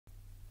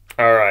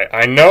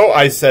I know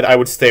I said I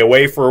would stay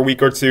away for a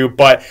week or two,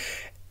 but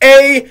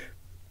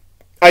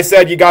I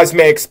said you guys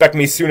may expect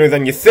me sooner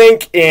than you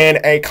think in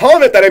a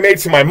comment that I made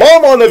to my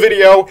mom on the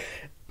video,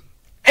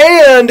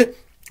 and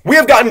we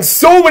have gotten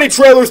so many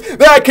trailers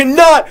that I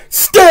cannot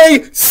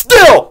stay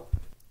still!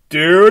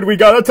 Dude, we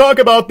gotta talk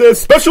about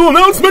this. Special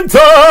announcement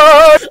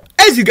time!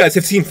 As you guys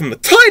have seen from the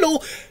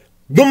title,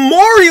 the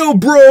Mario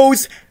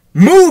Bros.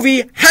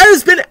 Movie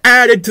has been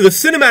added to the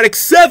Cinematic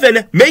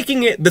 7,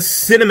 making it the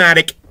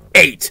Cinematic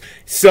 8.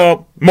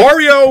 So,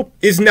 Mario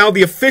is now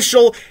the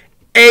official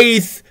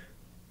 8th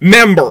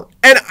member.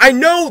 And I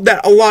know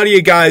that a lot of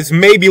you guys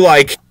may be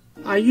like,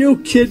 are you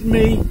kidding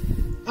me?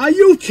 Are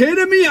you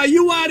kidding me? Are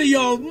you out of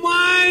your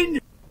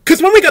mind?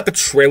 because when we got the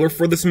trailer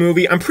for this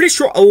movie, I'm pretty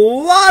sure a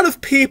lot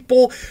of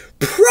people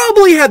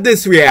probably had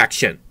this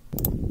reaction.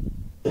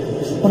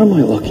 What am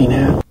I looking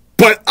at?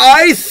 But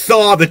I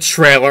saw the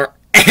trailer,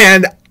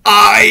 and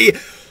I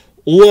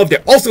loved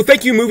it. Also,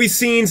 thank you, Movie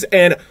Scenes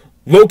and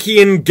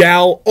Loki and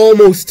Gal,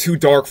 Almost Too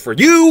Dark for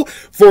You,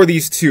 for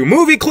these 2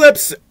 movie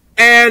clips.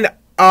 And,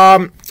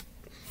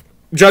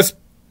 just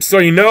so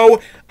you know,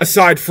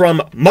 aside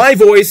from my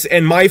voice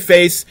and my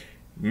face,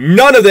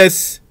 none of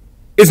this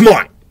is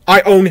mine.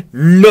 I own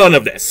none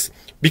of this.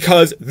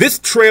 Because this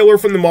trailer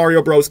from the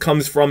Mario Bros.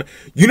 Comes from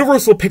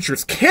Universal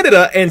Pictures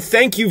Canada, and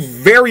thank you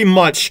very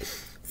much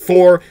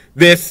for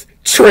this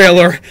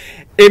trailer.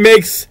 It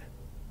makes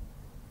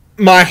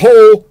my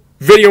whole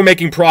video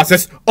making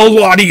process a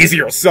lot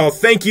easier. So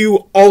thank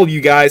you, all of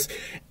you guys.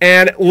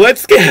 And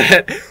let's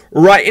get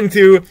right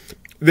into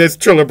this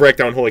trailer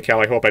breakdown. Holy cow,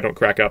 I hope I don't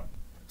crack up.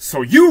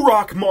 So you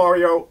rock,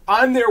 Mario.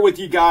 I'm there with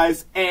you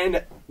guys,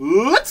 and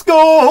let's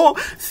go!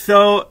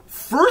 So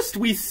first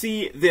we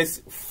see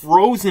this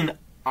frozen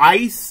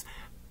ice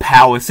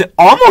palace. It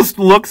almost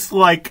looks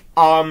like,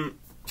 the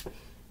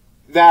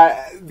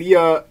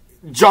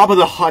Jabba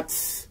the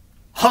Hutt's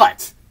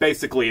hut,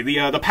 basically,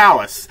 the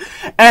palace.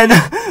 And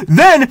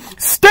then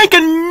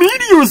stinking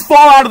meteors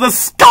fall out of the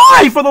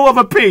sky, for the love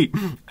of Pete!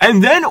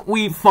 And then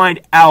we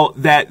find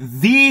out that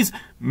these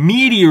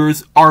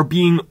meteors are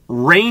being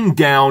rained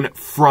down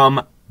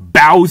from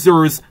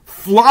Bowser's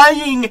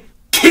flying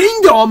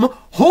kingdom.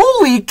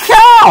 Holy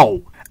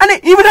cow! And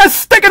it even has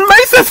sticking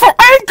maces for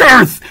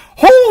anchors!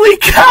 Holy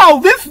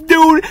cow, this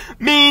dude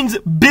means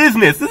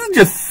business. This is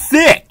just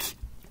sick.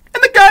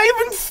 And the guy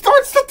even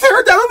starts to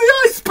tear down the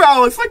ice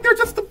palace like they're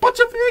just a bunch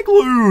of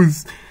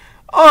igloos.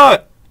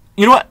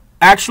 You know what?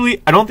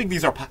 Actually, I don't think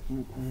these are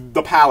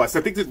the palace.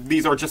 I think that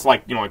these are just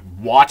like, like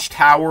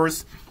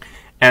watchtowers.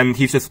 And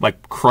he's just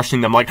like crushing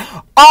them like,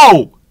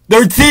 oh,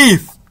 they're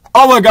teeth!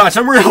 Oh my gosh,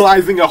 I'm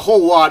realizing a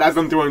whole lot as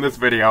I'm doing this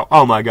video.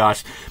 Oh my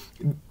gosh.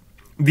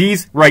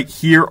 These right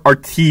here are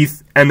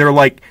teeth, and they're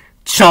like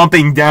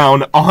chomping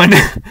down on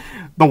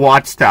the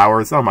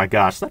watchtowers. Oh my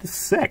gosh, that is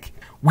sick.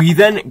 We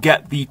then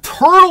get the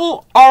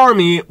Turtle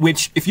Army,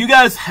 which, if you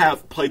guys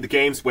have played the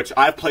games, which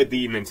I've played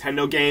the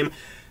Nintendo game,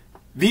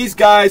 these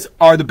guys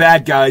are the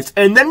bad guys.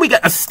 And then we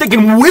get a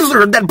stinking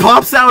wizard that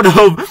pops out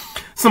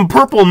of some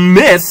purple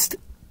mist.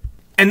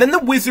 And then the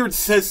wizard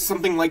says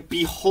something like,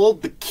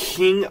 behold the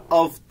king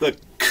of the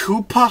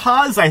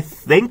Koopahas. I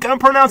think I'm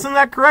pronouncing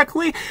that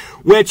correctly.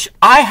 Which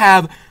I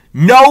have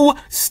no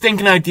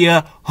stinking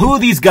idea who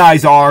these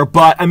guys are.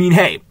 But, I mean,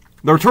 hey,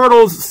 they're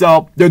turtles,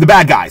 so they're the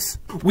bad guys.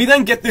 We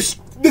then get this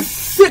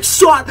sick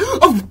shot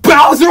of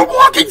Bowser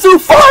walking through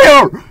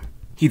fire!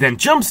 He then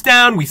jumps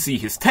down, we see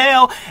his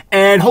tail,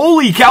 and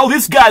holy cow,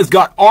 this guy's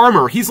got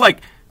armor. He's like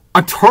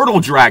a turtle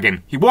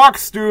dragon. He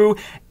walks through,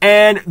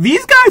 and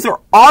these guys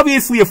are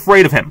obviously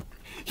afraid of him.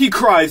 He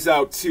cries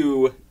out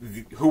to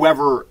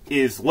whoever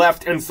is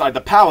left inside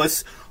the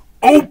palace,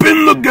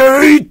 open the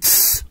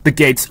gates! The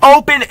gates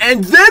open,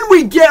 and then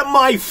we get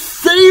my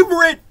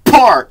favorite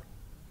part.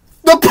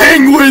 The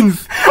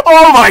penguins!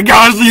 Oh my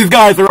gosh, these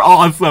guys are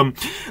awesome.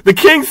 The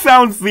king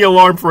sounds the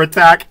alarm for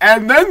attack,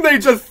 and then they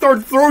just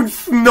start throwing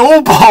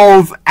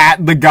snowballs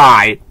at the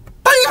guy.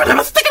 They even have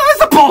a stinking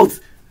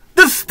icicles!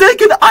 The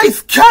stinking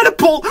ice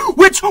catapult,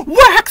 which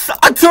whacks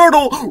a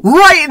turtle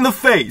right in the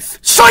face.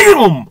 Shoot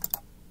him!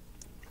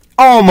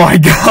 Oh my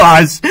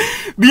gosh.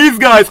 These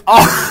guys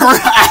are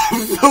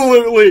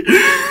absolutely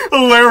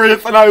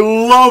hilarious, and I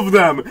love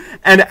them.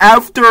 And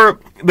after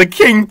the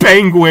king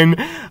penguin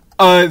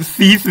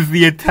ceases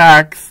the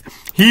attacks,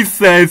 he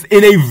says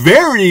in a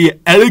very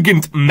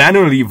elegant,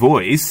 mannerly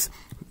voice,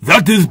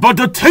 that is but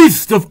a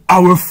taste of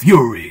our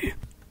fury.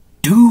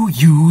 Do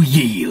you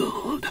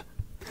yield?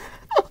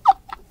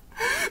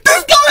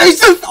 This guy is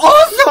just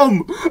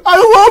awesome! I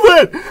love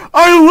it!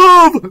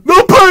 I love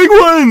the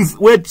penguins!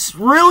 Which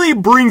really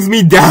brings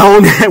me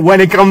down when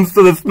it comes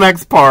to this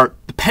next part.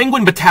 The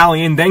penguin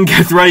battalion then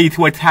gets ready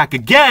to attack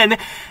again,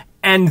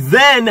 and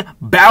then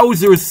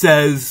Bowser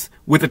says,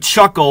 with a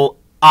chuckle,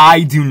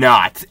 I do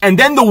not. And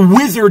then the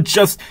wizard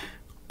just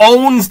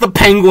owns the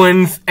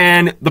penguins,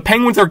 and the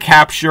penguins are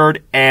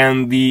captured,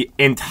 and the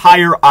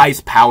entire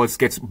ice palace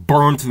gets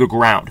burned to the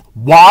ground.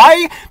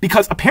 Why?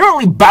 Because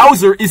apparently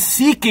Bowser is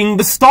seeking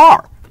the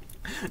star.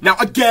 Now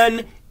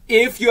again,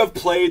 if you have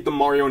played the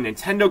Mario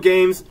Nintendo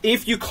games,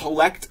 if you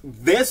collect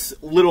this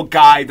little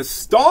guy, the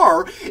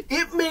star,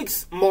 it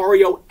makes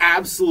Mario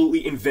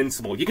absolutely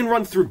invincible. You can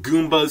run through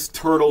Goombas,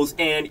 turtles,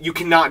 and you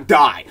cannot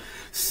die.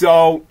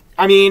 So,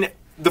 I mean,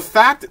 the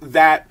fact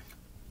that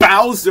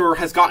Bowser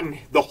has gotten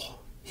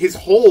his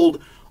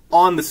hold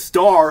on the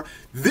star,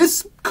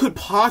 this could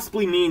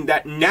possibly mean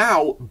that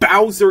now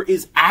Bowser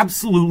is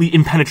absolutely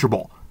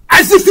impenetrable.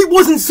 As if it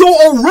wasn't so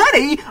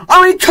already!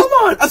 I mean, come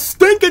on! A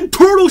stinking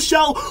turtle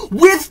shell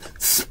with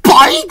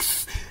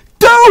spikes?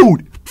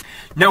 Dude!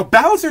 Now,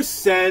 Bowser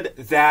said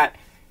that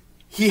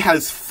he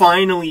has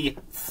finally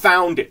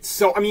found it.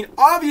 So, I mean,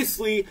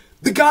 obviously,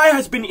 the guy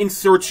has been in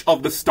search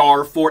of the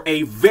star for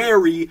a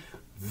very,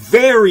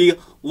 very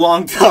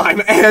long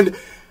time. And,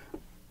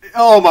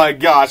 oh my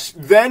gosh.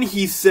 Then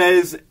he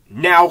says,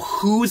 now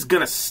who's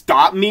gonna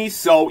stop me?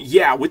 So,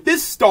 yeah, with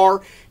this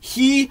star,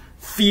 he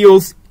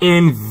feels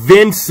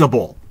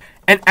invincible.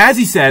 And as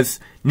he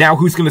says, now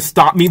who's gonna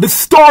stop me? The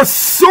star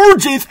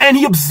surges and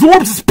he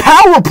absorbs his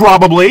power,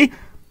 probably.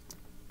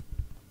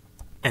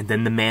 And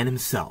then the man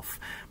himself,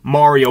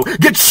 Mario,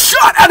 gets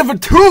shot out of a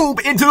tube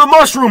into the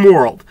Mushroom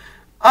World.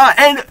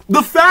 And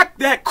the fact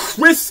that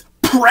Chris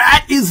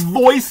Pratt is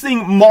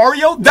voicing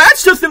Mario,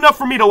 that's just enough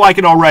for me to like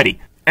it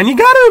already. And you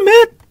gotta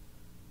admit,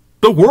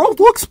 the world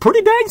looks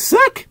pretty dang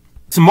sick.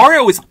 So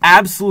Mario is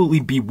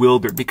absolutely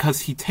bewildered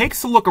because he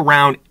takes a look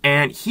around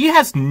and he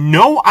has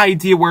no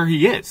idea where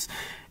he is.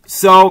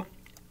 So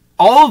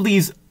all of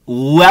these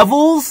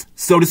levels,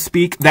 so to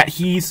speak, that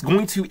he's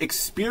going to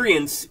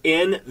experience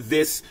in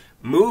this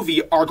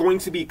movie are going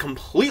to be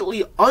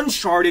completely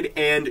uncharted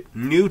and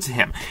new to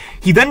him.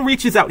 He then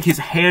reaches out his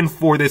hand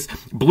for this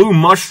blue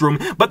mushroom,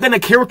 but then a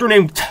character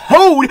named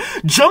Toad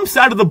jumps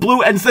out of the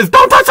blue and says,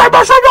 "Don't touch that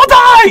mushroom,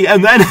 you'll die!"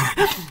 And then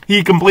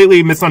he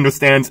completely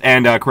misunderstands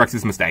and corrects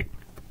his mistake.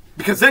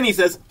 Because then he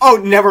says, oh,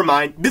 never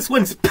mind, this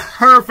one's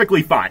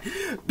perfectly fine.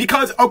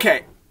 Because,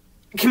 okay,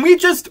 can we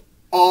just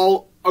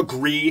all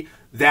agree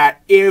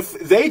that if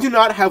they do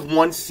not have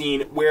one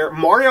scene where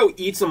Mario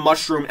eats a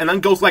mushroom and then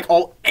goes like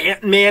all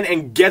Ant-Man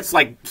and gets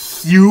like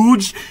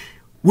huge,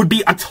 would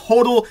be a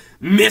total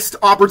missed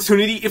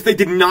opportunity if they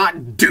did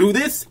not do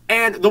this?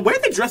 And the way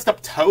they dressed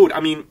up Toad,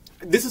 I mean,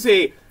 this is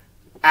a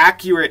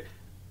accurate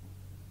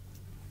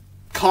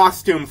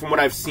costume from what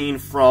I've seen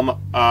from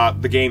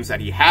the games that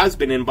he has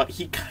been in, but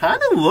he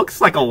kind of looks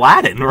like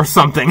Aladdin or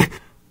something.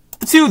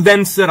 The two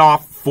then set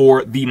off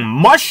for the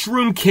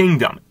Mushroom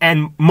Kingdom,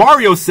 and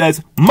Mario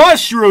says,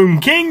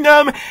 "Mushroom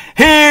Kingdom,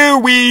 here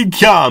we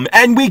come."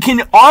 And we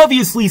can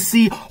obviously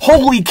see,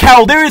 holy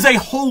cow, there is a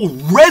whole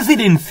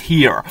residence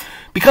here.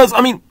 Because,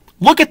 I mean,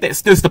 look at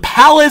this. There's the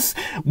palace,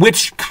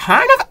 which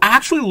kind of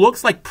actually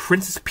looks like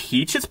Princess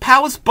Peach's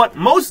palace, but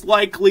most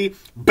likely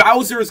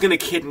Bowser is going to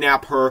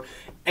kidnap her.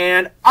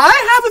 And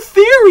I have a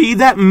theory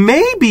that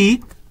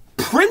maybe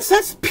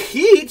Princess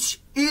Peach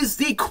is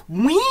the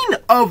queen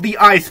of the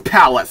Ice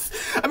Palace.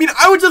 I mean,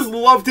 I would just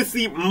love to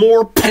see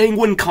more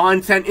penguin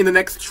content in the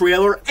next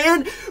trailer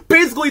and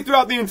basically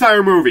throughout the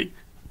entire movie.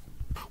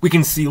 We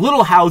can see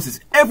little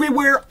houses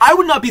everywhere. I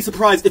would not be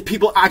surprised if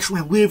people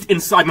actually lived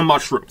inside the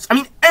mushrooms. I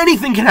mean,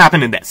 anything can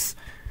happen in this.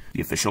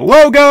 The official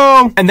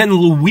logo, and then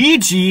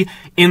Luigi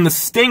in the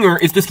stinger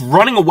is just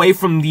running away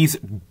from these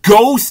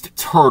ghost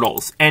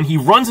turtles, and he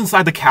runs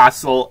inside the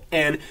castle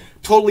and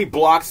totally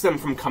blocks them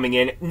from coming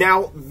in.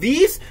 Now,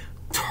 these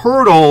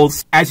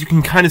turtles, as you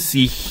can kind of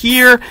see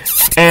here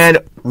and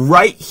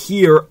right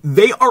here,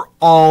 they are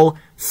all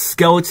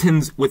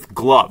skeletons with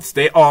gloves.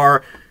 They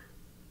are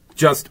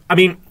just, I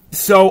mean,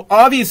 so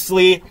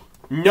obviously,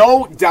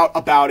 no doubt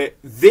about it,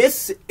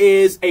 this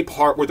is a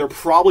part where they're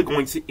probably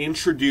going to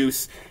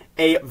introduce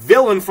a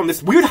villain from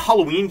this weird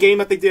Halloween game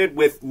that they did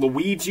with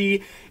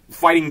Luigi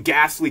fighting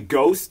ghastly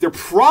ghosts. They're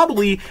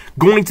probably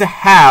going to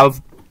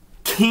have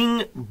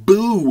King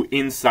Boo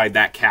inside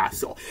that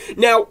castle.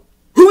 Now,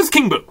 who is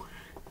King Boo?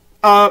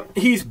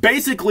 He's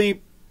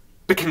basically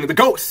the king of the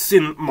ghosts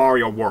in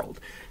Mario World.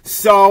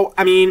 So,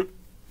 I mean,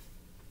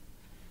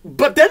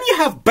 but then you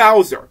have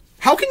Bowser.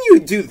 How can you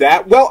do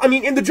that? Well, I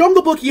mean, in the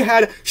Jungle Book, you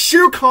had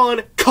Shere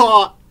Khan,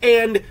 Kaa,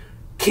 and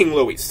King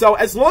Louie. So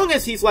as long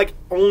as he's like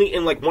only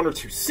in like one or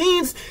two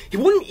scenes, he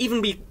wouldn't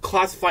even be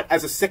classified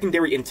as a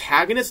secondary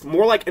antagonist,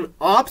 more like an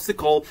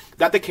obstacle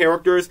that the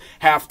characters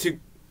have to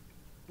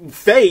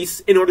face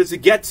in order to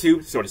get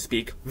to, so to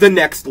speak, the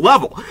next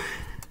level.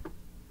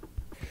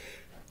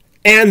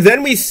 And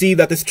then we see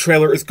that this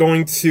trailer is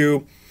going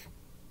to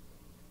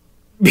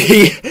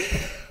be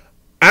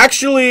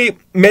actually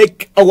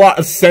make a lot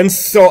of sense.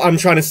 So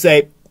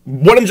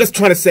what I'm just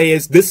trying to say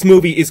is this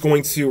movie is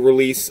going to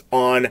release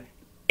on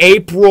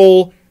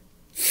April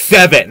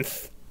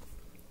 7th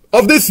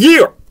of this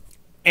year.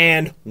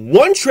 And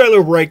one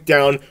trailer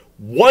breakdown,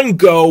 one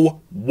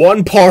go,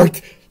 one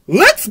part.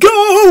 Let's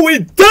go! We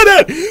did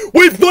it!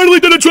 We finally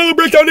did a trailer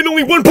breakdown in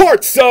only one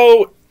part!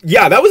 So,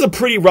 yeah, that was a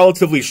pretty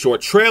relatively short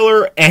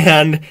trailer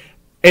and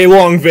a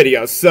long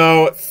video.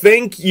 So,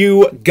 thank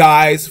you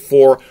guys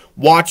for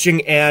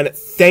watching, and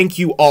thank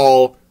you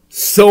all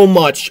so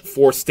much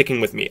for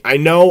sticking with me. I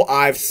know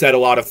I've said a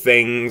lot of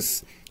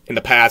things in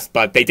the past,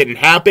 but they didn't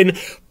happen.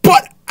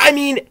 But, I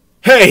mean,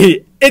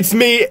 hey, it's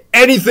me.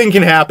 Anything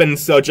can happen,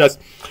 so just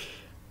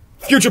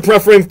future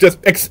preference, just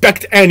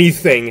expect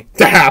anything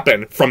to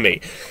happen from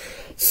me.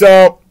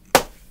 So,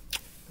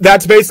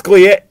 that's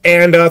basically it,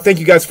 and thank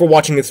you guys for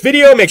watching this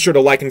video. Make sure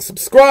to like and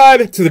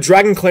subscribe to the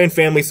Dragon Clan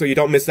family so you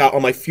don't miss out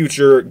on my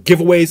future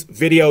giveaways,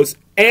 videos,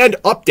 and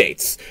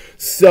updates.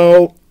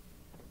 So,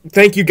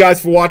 thank you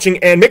guys for watching,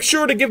 and make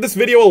sure to give this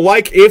video a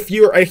like if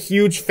you're a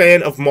huge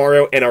fan of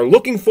Mario and are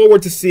looking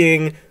forward to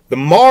seeing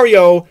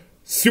the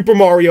Super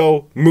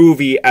Mario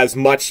movie as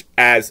much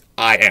as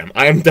I am.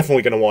 I am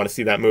definitely going to want to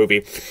see that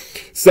movie.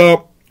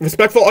 So,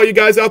 respect for all you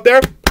guys out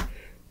there.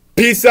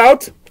 Peace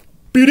out.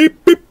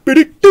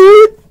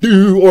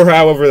 Or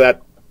however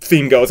that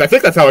theme goes. I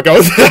think that's how it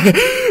goes.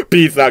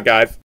 Peace out, guys.